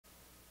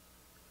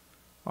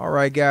All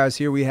right, guys,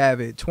 here we have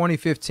it.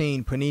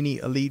 2015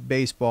 Panini Elite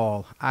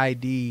Baseball,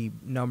 ID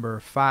number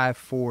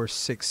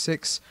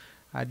 5466.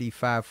 ID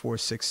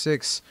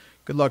 5466.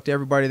 Good luck to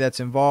everybody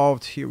that's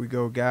involved. Here we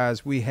go,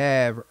 guys. We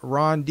have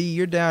Ron D.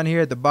 You're down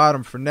here at the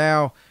bottom for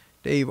now.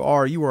 Dave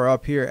R., you are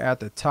up here at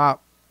the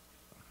top.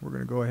 We're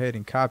going to go ahead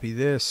and copy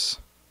this.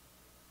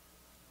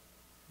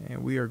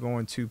 And we are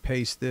going to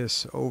paste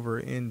this over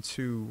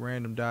into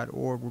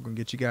random.org. We're going to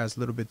get you guys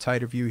a little bit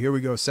tighter view. Here we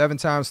go. 7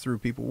 times through,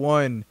 people.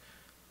 1,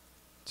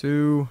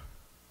 2,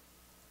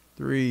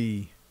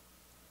 3,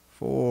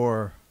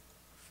 4,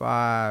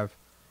 5,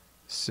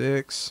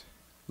 6.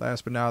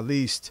 Last but not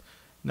least,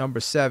 number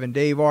 7.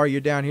 Dave R.,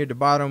 you're down here at the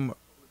bottom.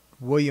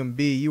 William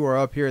B., you are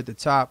up here at the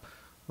top.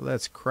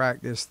 Let's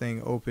crack this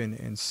thing open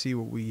and see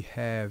what we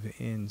have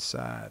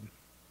inside.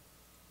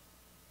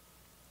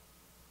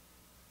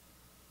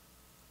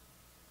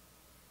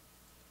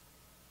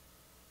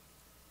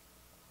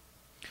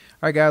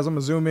 All right, guys, I'm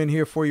going to zoom in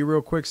here for you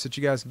real quick so that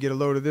you guys can get a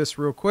load of this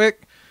real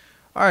quick.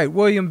 All right,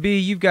 William B.,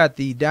 you've got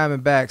the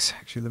Diamondbacks.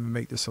 Actually, let me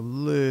make this a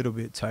little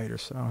bit tighter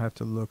so I don't have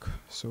to look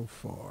so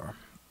far.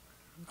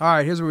 All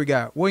right, here's what we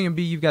got. William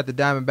B., you've got the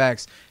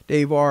Diamondbacks.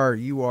 Dave R.,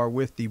 you are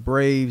with the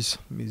Braves.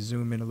 Let me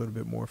zoom in a little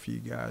bit more for you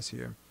guys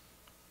here.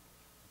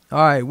 All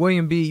right,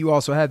 William B., you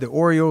also had the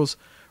Orioles.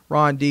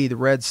 Ron D., the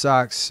Red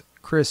Sox.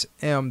 Chris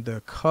M.,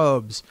 the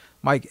Cubs.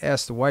 Mike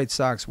S., the White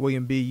Sox.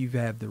 William B., you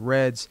have the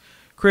Reds.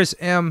 Chris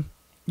M.,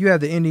 you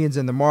have the Indians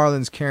and the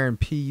Marlins. Karen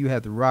P., you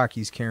have the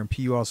Rockies. Karen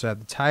P., you also have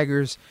the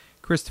Tigers.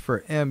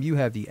 Christopher M., you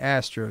have the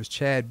Astros.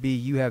 Chad B.,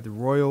 you have the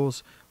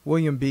Royals.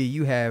 William B.,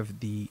 you have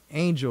the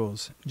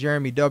Angels.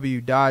 Jeremy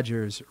W.,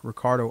 Dodgers.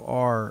 Ricardo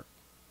R.,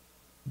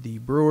 the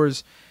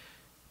Brewers.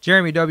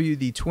 Jeremy W.,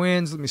 the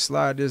Twins. Let me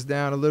slide this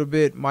down a little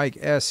bit. Mike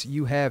S.,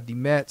 you have the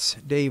Mets.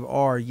 Dave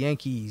R.,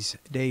 Yankees.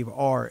 Dave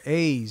R.,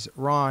 A's.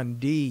 Ron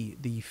D.,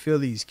 the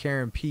Phillies.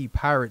 Karen P.,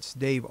 Pirates.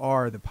 Dave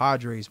R., the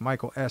Padres.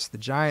 Michael S., the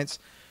Giants.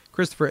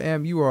 Christopher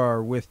M., you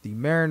are with the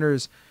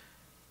Mariners.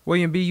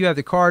 William B., you have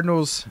the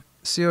Cardinals.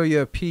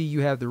 Celia P.,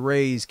 you have the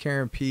Rays.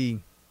 Karen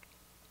P.,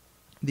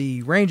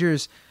 the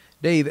Rangers.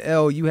 Dave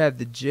L., you have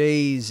the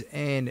Jays.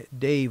 And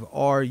Dave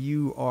R.,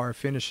 you are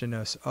finishing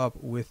us up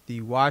with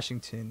the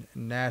Washington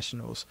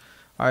Nationals.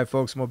 All right,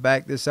 folks, I'm going to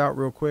back this out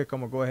real quick.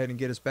 I'm going to go ahead and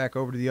get us back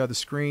over to the other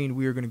screen.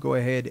 We are going to go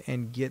ahead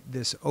and get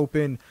this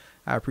open.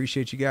 I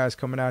appreciate you guys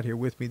coming out here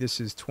with me. This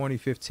is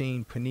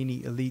 2015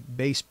 Panini Elite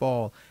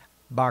Baseball,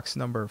 box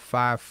number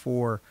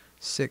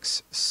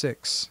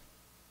 5466.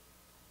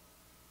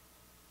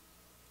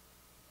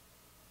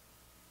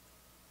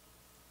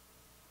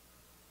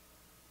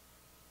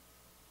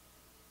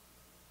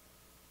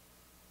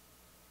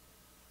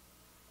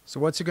 So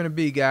what's it going to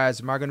be,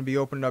 guys? Am I going to be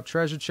opening up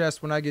treasure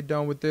chest when I get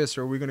done with this,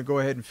 or are we going to go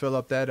ahead and fill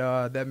up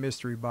that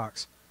mystery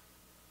box?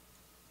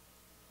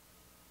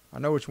 I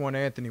know which one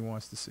Anthony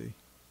wants to see.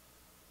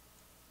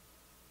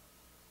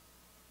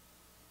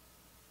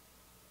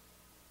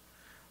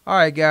 All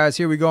right, guys,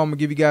 here we go. I'm going to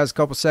give you guys a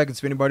couple seconds.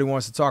 If anybody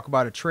wants to talk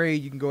about a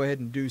trade, you can go ahead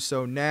and do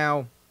so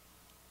now.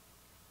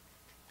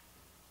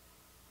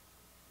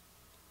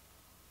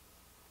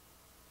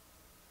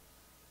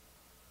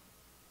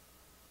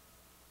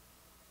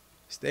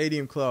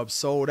 Stadium Club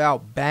sold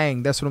out.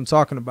 Bang. That's what I'm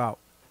talking about.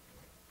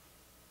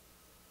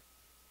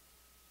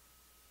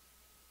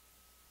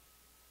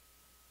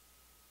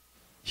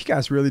 You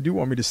guys really do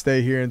want me to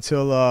stay here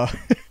until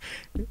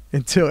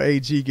until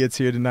AG gets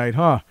here tonight,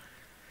 huh?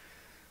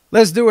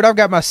 Let's do it. I've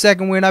got my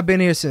second win. I've been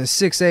here since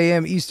 6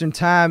 a.m. Eastern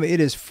time. It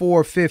is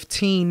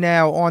 4:15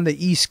 now on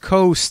the East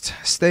Coast.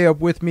 Stay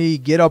up with me.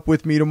 Get up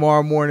with me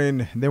tomorrow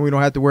morning. Then we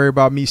don't have to worry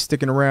about me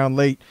sticking around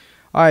late.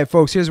 All right,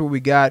 folks, here's what we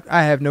got.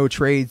 I have no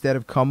trades that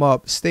have come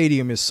up.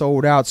 Stadium is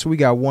sold out, so we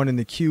got one in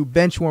the queue.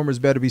 Bench warmers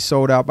better be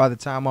sold out by the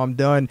time I'm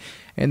done,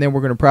 and then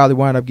we're going to probably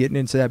wind up getting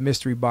into that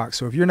mystery box.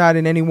 So if you're not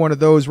in any one of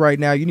those right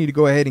now, you need to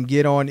go ahead and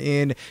get on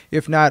in.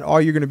 If not,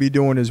 all you're going to be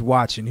doing is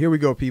watching. Here we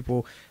go,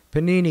 people.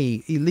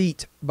 Panini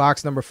Elite,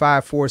 box number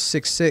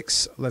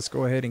 5466. Let's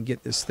go ahead and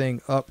get this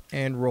thing up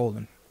and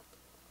rolling.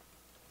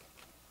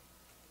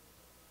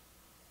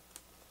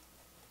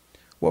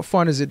 What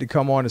fun is it to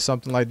come on to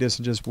something like this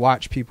and just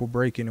watch people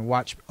breaking and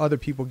watch other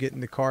people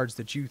getting the cards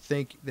that you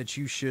think that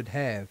you should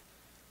have?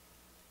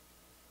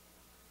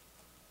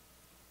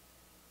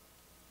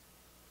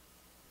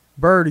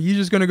 Bird, are you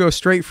just going to go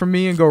straight from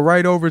me and go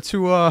right over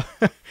to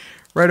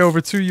right over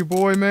to your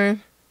boy,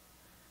 man?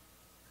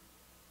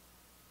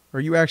 Or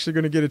are you actually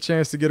going to get a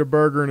chance to get a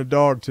burger and a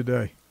dog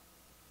today?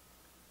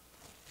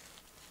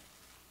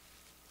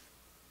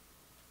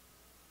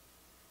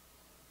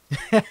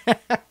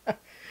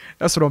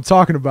 That's what I'm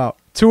talking about.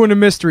 2 in the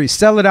mystery.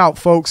 Sell it out,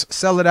 folks.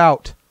 Sell it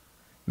out.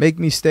 Make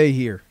me stay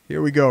here.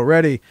 Here we go.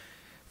 Ready?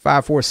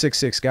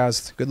 5466,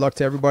 guys. Good luck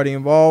to everybody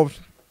involved.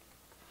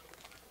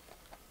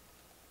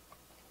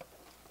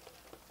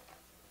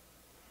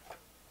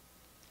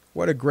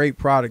 What a great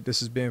product this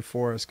has been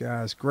for us,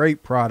 guys.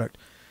 Great product.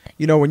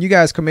 You know, when you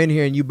guys come in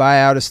here and you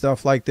buy out of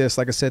stuff like this,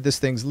 like I said, this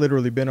thing's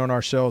literally been on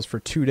our shelves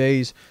for 2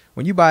 days.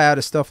 When you buy out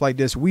of stuff like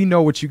this, we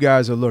know what you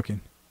guys are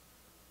looking.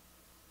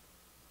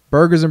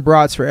 Burgers and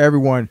brats for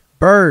everyone.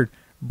 Bird,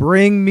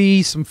 bring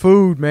me some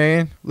food,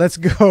 man. Let's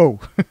go.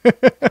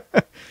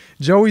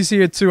 Joey's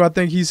here too. I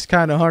think he's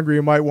kind of hungry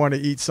and might want to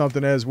eat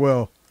something as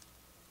well.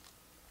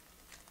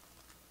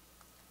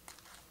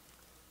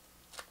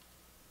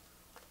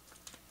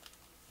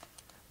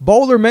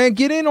 Bowler, man,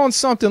 get in on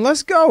something.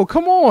 Let's go.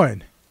 Come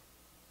on.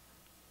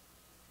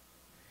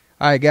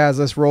 All right, guys,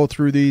 let's roll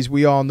through these.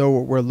 We all know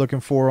what we're looking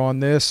for on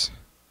this.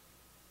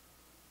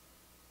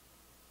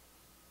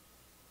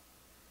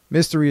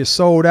 Mystery is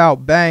sold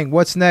out. Bang.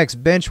 What's next?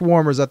 Bench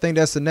warmers. I think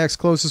that's the next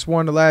closest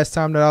one the last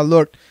time that I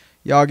looked.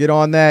 Y'all get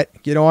on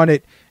that. Get on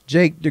it.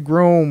 Jake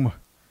DeGrom.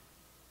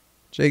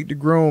 Jake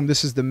DeGrom.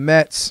 This is the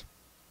Mets.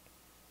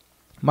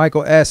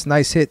 Michael S.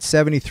 Nice hit.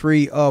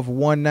 73 of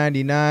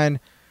 199.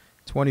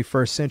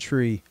 21st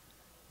century.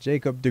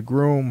 Jacob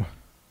DeGrom.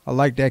 I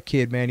like that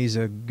kid, man. He's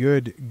a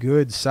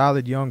good,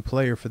 solid young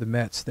player for the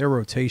Mets. Their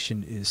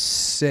rotation is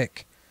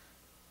sick.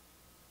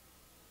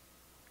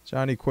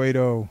 Johnny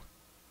Cueto.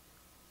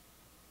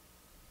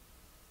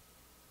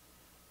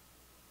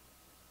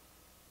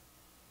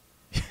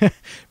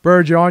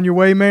 Bird, you're on your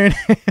way, man.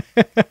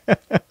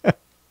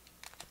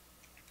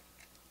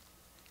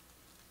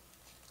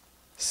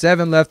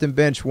 7 left in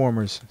bench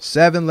warmers.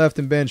 7 left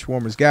in bench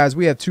warmers. Guys,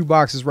 we have 2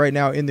 boxes right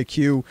now in the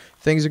queue.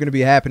 Things are going to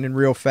be happening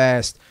real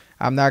fast.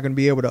 I'm not going to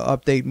be able to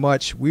update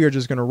much. We are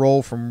just going to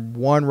roll from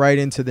one right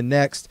into the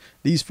next.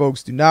 These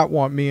folks do not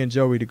want me and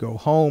Joey to go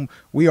home.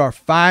 We are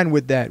fine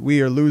with that.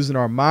 We are losing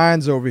our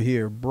minds over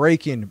here.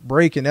 Breaking.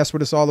 That's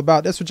what it's all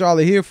about. That's what y'all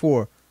are here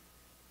for.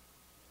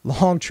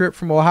 Long trip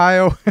from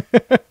Ohio.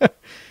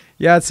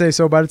 Yeah, I'd say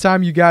so. By the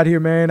time you got here,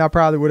 man, I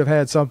probably would have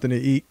had something to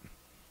eat.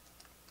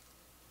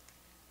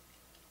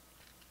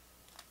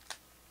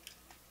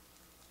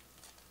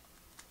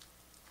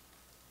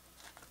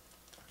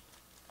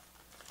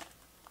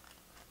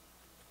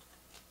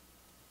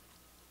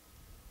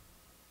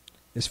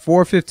 It's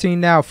 4:15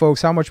 now,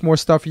 folks. How much more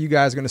stuff are you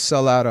guys going to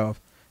sell out of?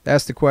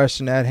 That's the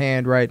question at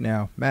hand right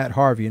now. Matt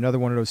Harvey, another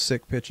one of those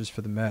sick pitchers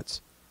for the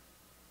Mets.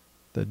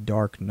 The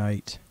Dark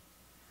Knight.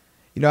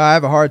 You know, I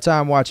have a hard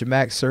time watching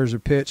Max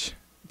Scherzer pitch.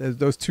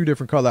 Those 2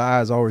 different color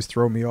eyes always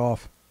throw me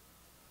off.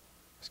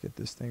 Let's get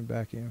this thing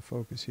back in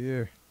focus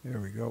here. There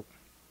we go.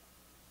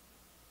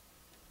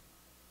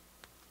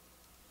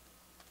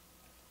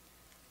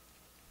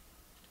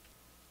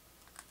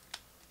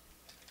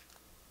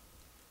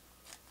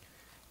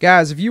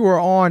 Guys, if you are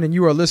on and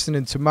you are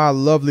listening to my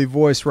lovely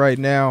voice right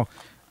now,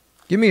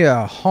 give me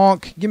a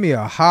honk, give me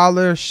a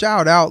holler,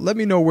 shout out. Let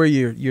me know where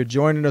you're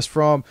joining us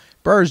from.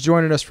 Bird's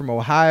joining us from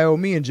Ohio.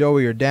 Me and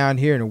Joey are down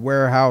here in a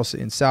warehouse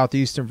in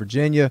southeastern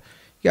Virginia.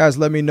 You guys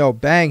let me know.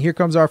 Bang, here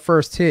comes our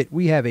first hit.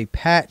 We have a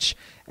patch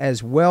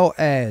as well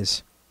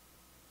as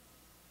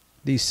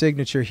the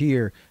signature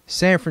here.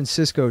 San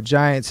Francisco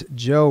Giants,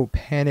 Joe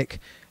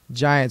Panic.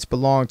 Giants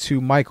belong to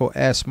Michael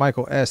S.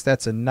 Michael S.,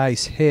 that's a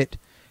nice hit.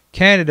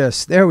 Canada,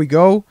 there we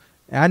go.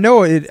 I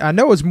know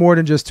it's more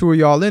than just 2 of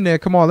y'all in there.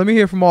 Come on, let me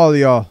hear from all of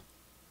y'all.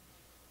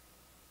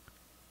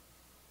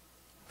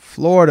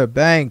 Florida,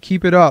 bang,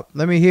 keep it up.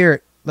 Let me hear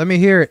it. Let me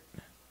hear it.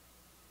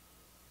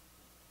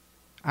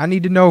 I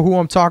need to know who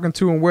I'm talking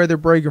to and where they're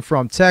breaking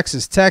from.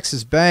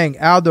 Texas, bang.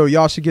 Aldo,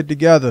 y'all should get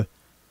together.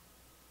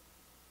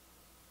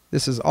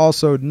 This is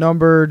also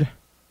numbered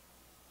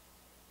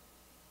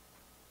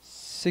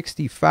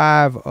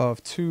 65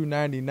 of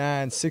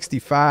 299.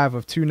 65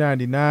 of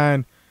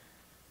 299.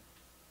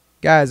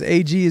 Guys,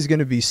 AG is going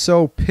to be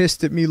so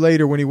pissed at me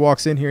later when he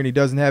walks in here and he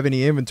doesn't have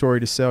any inventory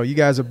to sell. You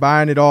guys are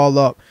buying it all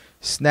up.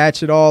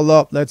 Snatch it all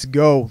up. Let's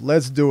go.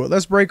 Let's do it.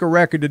 Let's break a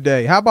record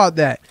today. How about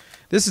that?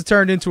 This has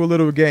turned into a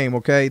little game,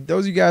 okay?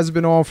 Those of you guys have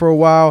been on for a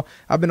while.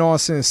 I've been on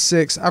since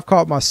 6. I've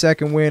caught my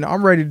 2nd win.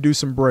 I'm ready to do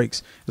some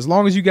breaks. As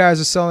long as you guys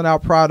are selling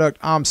out product,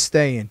 I'm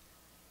staying.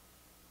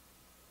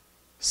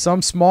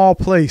 Some small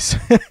place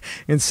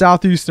in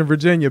southeastern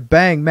Virginia.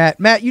 Bang, Matt.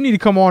 Matt, you need to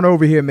come on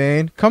over here,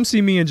 man. Come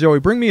see me and Joey.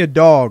 Bring me a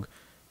dog.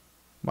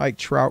 Mike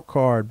Trout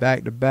card,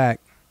 back to back.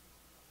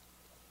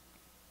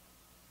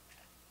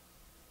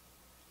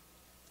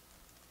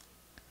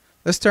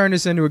 Let's turn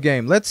this into a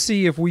game. Let's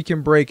see if we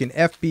can break an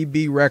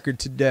FBB record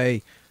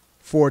today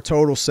for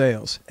total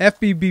sales.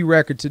 FBB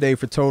record today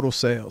for total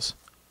sales.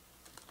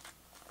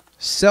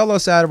 Sell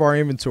us out of our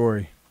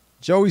inventory.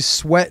 Joey's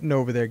sweating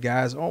over there,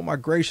 guys. Oh, my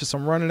gracious.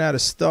 I'm running out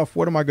of stuff.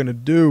 What am I going to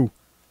do?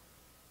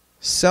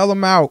 Sell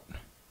them out.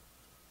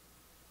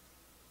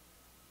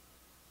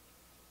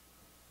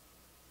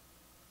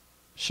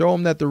 Show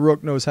him that the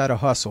Rook knows how to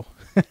hustle.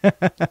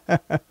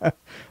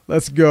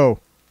 Let's go.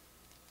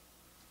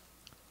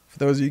 For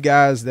those of you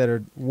guys that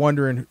are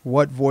wondering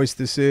what voice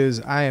this is,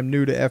 I am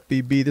new to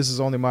FBB. This is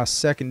only my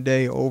 2nd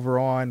day over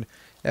on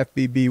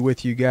FBB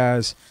with you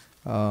guys.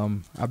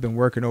 I've been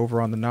working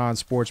over on the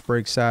non-sports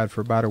break side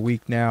for about a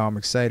week now. I'm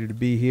excited to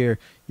be here.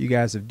 You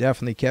guys have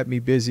definitely kept me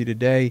busy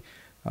today.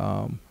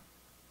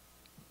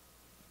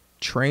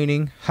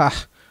 Training.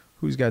 Ha!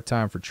 Who's got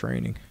time for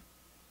training?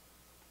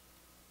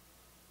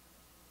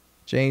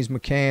 James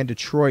McCann,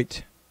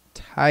 Detroit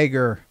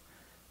Tiger,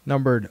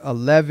 numbered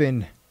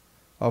 11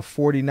 of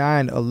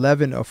 49.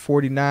 11 of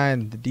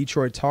 49. The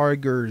Detroit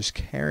Tigers,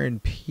 Karen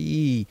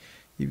P.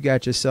 You've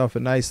got yourself a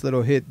nice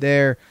little hit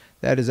there.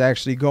 That is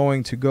actually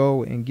going to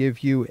go and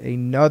give you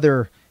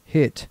another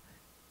hit.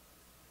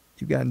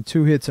 You've gotten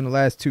 2 hits in the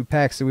last 2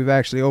 packs that we've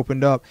actually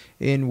opened up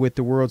in with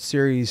the World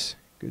Series.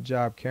 Good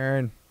job,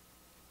 Karen.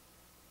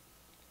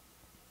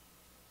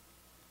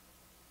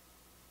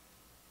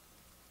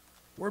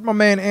 Where'd my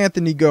man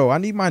Anthony go? I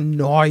need my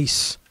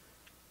nice.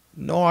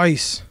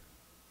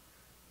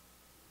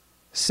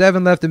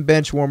 7 left in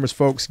bench warmers,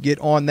 folks. Get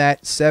on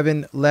that.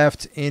 7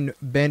 left in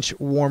bench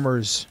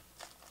warmers.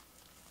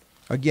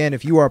 Again,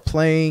 if you are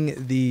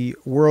playing the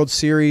World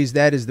Series,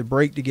 that is the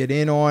break to get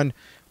in on.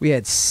 We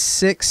had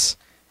 6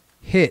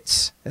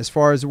 hits as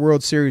far as the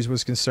World Series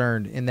was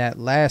concerned in that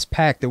last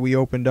pack that we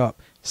opened up.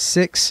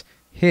 6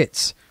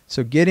 hits.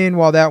 So get in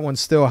while that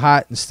one's still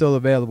hot and still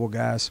available,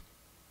 guys.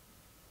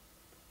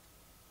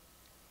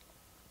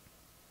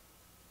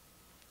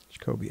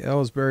 Jacoby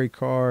Ellsbury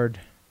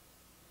card.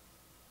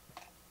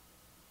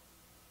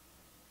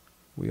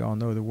 We all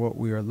know that what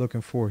we are looking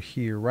for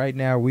here. Right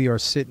now, we are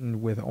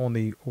sitting with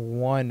only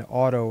 1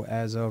 auto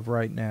as of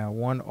right now.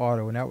 1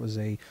 auto, and that was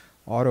a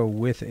auto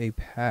with a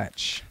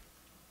patch.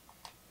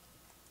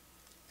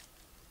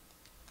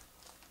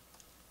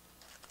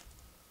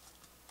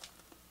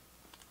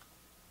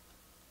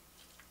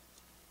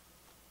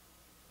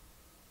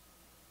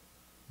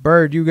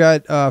 Bird, you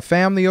got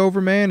family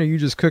over, man, or you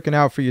just cooking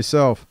out for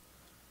yourself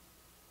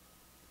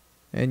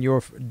and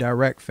your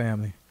direct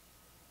family?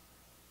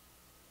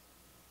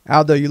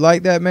 Aldo, you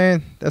like that,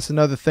 man? That's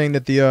another thing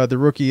that the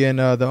rookie and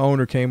the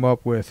owner came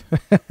up with.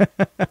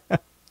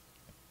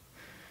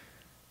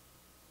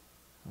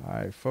 All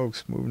right,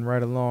 folks, moving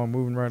right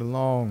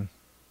along.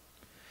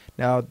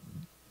 Now,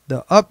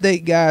 the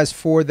update, guys,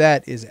 for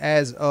that is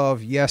as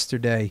of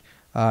yesterday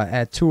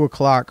at 2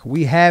 o'clock.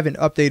 We have an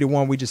updated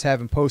one. We just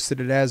haven't posted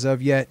it as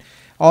of yet.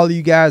 All of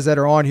you guys that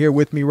are on here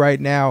with me right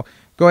now,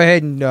 go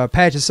ahead and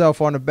pat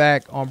yourself on the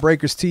back. On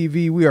Breakers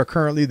TV, we are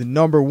currently the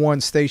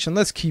 #1 station.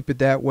 Let's keep it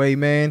that way,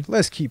 man.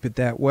 Let's keep it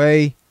that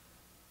way.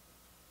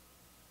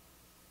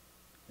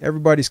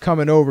 Everybody's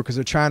coming over because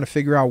they're trying to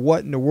figure out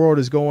what in the world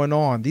is going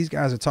on. These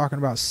guys are talking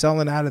about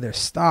selling out of their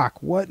stock.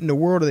 What in the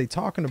world are they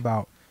talking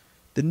about?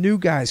 The new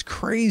guy's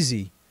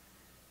crazy.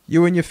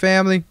 You and your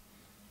family?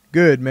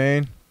 Good,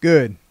 man.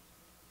 Good.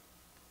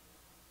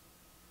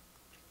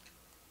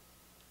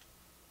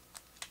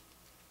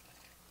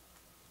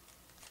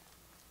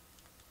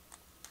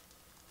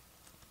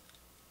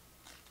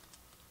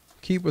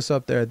 Keep us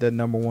up there at that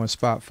 #1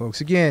 spot,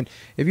 folks. Again,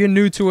 if you're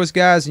new to us,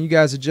 guys, and you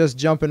guys are just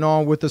jumping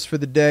on with us for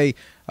the day,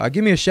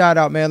 give me a shout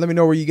out, man. Let me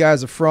know where you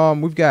guys are from.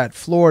 We've got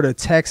Florida,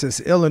 Texas,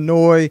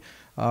 Illinois.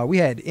 We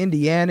had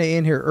Indiana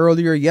in here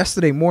earlier.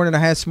 Yesterday morning, I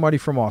had somebody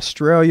from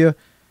Australia.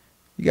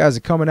 You guys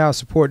are coming out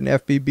supporting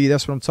FBB.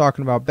 That's what I'm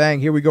talking about. Bang.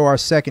 Here we go. Our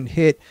second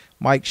hit.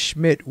 Mike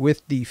Schmidt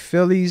with the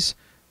Phillies.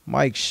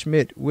 Mike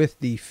Schmidt with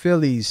the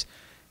Phillies.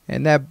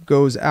 And that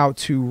goes out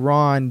to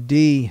Ron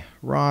D.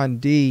 Ron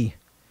D.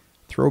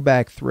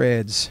 Throwback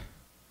Threads.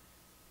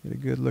 Get a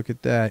good look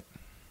at that.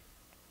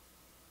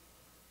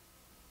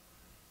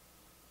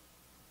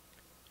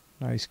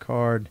 Nice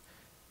card.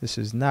 This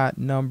is not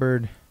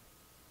numbered.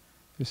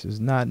 This is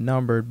not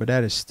numbered, but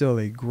that is still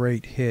a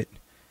great hit.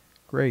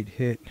 Great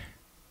hit.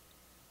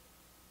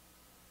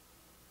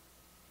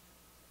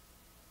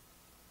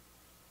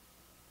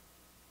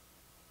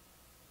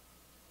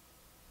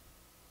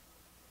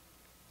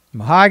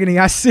 Mahogany,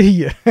 I see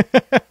you.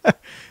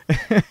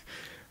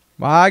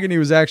 Mahogany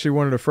was actually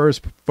one of the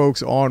first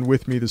folks on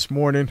with me this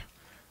morning.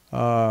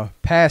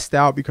 Passed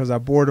out because I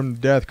bored him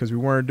to death because we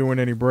weren't doing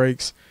any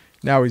breaks.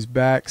 Now he's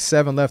back.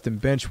 7 left in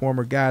bench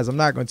warmer. Guys, I'm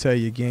not going to tell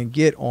you again.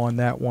 Get on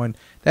that one.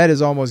 That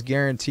is almost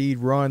guaranteed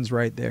runs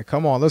right there.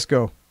 Come on, let's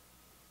go.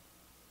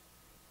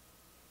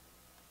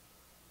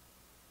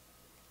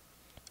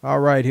 All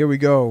right, here we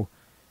go.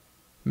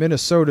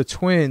 Minnesota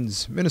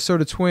Twins.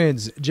 Minnesota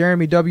Twins.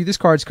 Jeremy W., this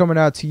card's coming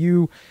out to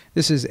you.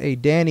 This is a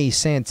Danny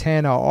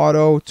Santana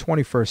auto,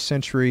 21st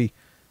Century.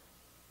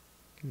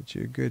 Get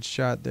you a good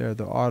shot there,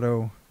 the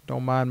auto.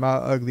 Don't mind my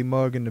ugly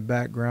mug in the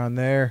background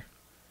there.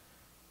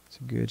 It's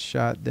a good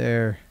shot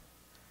there.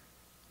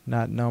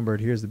 Not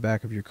numbered. Here's the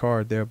back of your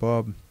card there,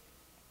 bub.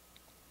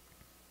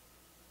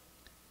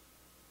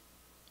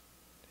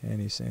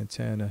 Danny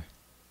Santana.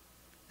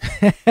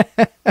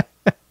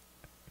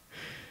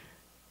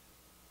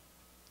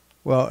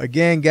 Well,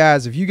 again,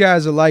 guys, if you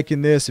guys are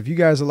liking this, if you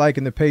guys are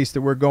liking the pace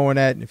that we're going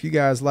at, and if you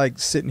guys like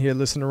sitting here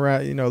listening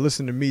around,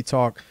 listening to me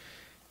talk,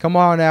 come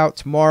on out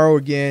tomorrow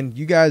again.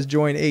 You guys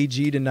join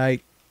AG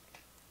tonight.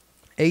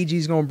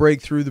 AG's going to break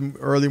through the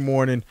early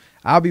morning.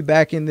 I'll be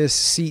back in this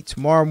seat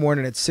tomorrow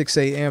morning at 6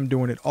 a.m.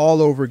 doing it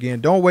all over again.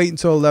 Don't wait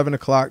until 11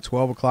 o'clock,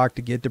 12 o'clock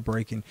to get to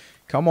breaking.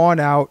 Come on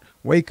out,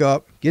 wake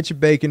up, get your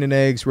bacon and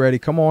eggs ready.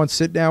 Come on,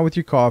 sit down with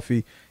your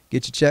coffee,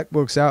 get your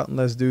checkbooks out, and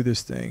let's do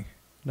this thing.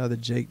 Another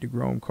Jake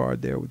DeGrom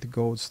card there with the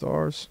gold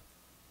stars.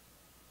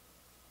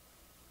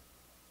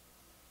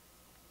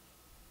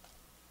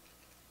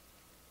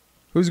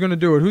 Who's going to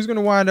do it? Who's going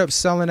to wind up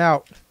selling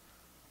out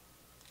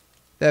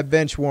that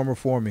bench warmer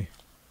for me?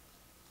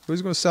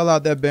 Who's going to sell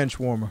out that bench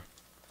warmer?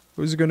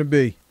 Who's it going to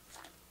be?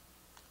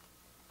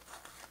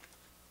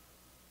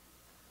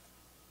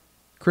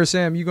 Chris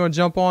M., you going to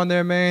jump on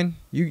there, man?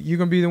 You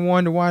going to be the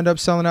one to wind up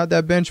selling out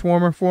that bench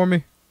warmer for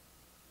me?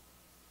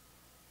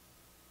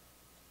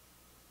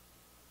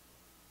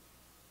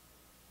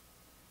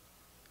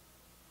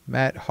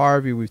 Matt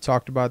Harvey, we've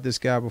talked about this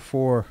guy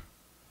before.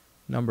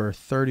 Number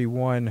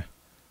 31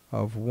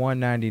 of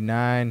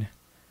 199.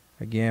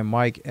 Again,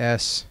 Mike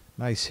S.,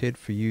 nice hit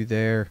for you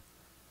there.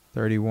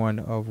 31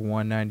 of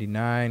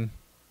 199.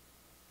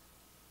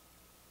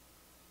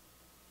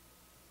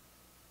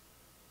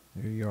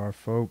 There you are,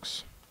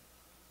 folks.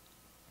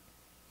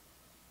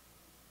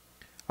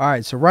 All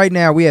right, so right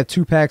now we have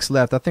 2 packs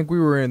left. I think we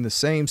were in the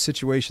same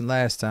situation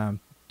last time.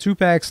 2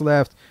 packs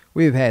left.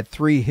 We have had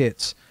 3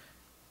 hits.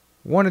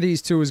 One of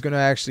these 2 is going to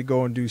actually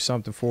go and do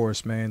something for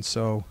us, man.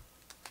 So,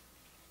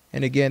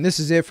 and again, this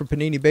is it for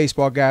Panini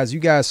Baseball, guys. You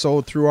guys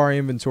sold through our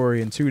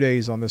inventory in 2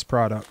 days on this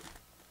product.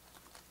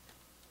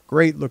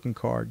 Great looking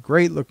card.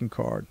 Great looking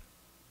card.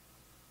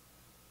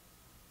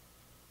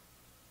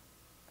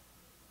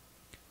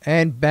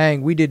 And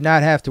bang, we did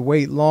not have to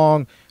wait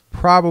long.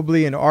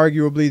 Probably and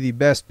arguably the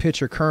best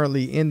pitcher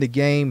currently in the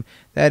game.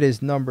 That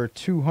is number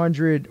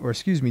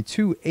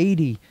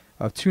 280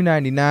 of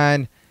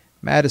 299.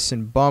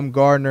 Madison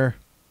Bumgarner,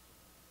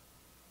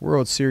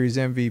 World Series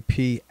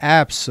MVP,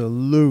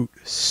 absolute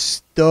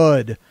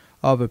stud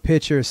of a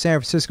pitcher. San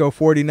Francisco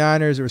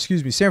 49ers, or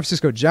excuse me, San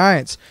Francisco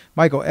Giants.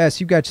 Michael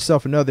S., you got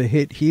yourself another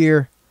hit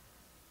here.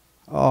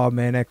 Oh,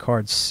 man, that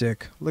card's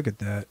sick. Look at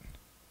that.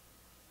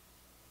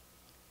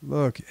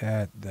 Look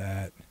at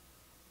that.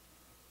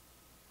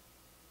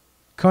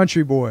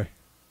 Country boy.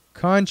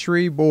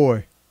 Country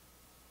boy.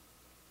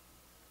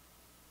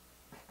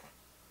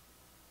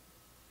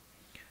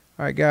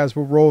 All right, guys,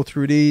 we'll roll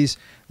through these.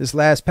 This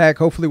last pack,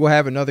 hopefully we'll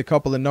have another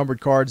couple of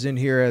numbered cards in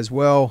here as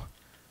well.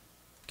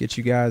 Get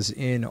you guys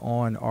in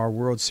on our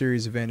World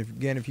Series event.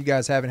 If you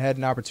guys haven't had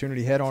an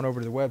opportunity, head on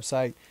over to the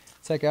website.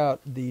 Check out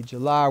the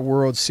July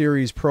World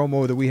Series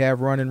promo that we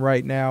have running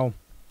right now.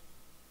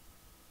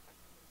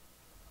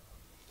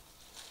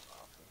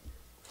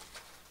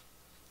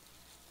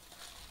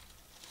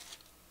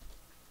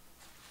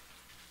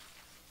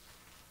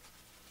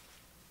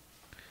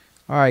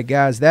 All right,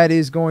 guys, that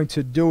is going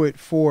to do it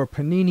for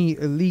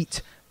Panini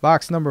Elite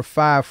box number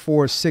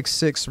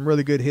 5466. Some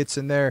really good hits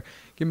in there.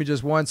 Give me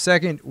just 1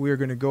 second. We're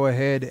going to go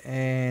ahead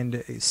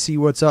and see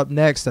what's up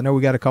next. I know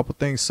we got a couple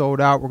things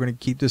sold out. We're going to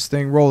keep this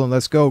thing rolling.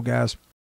 Let's go, guys.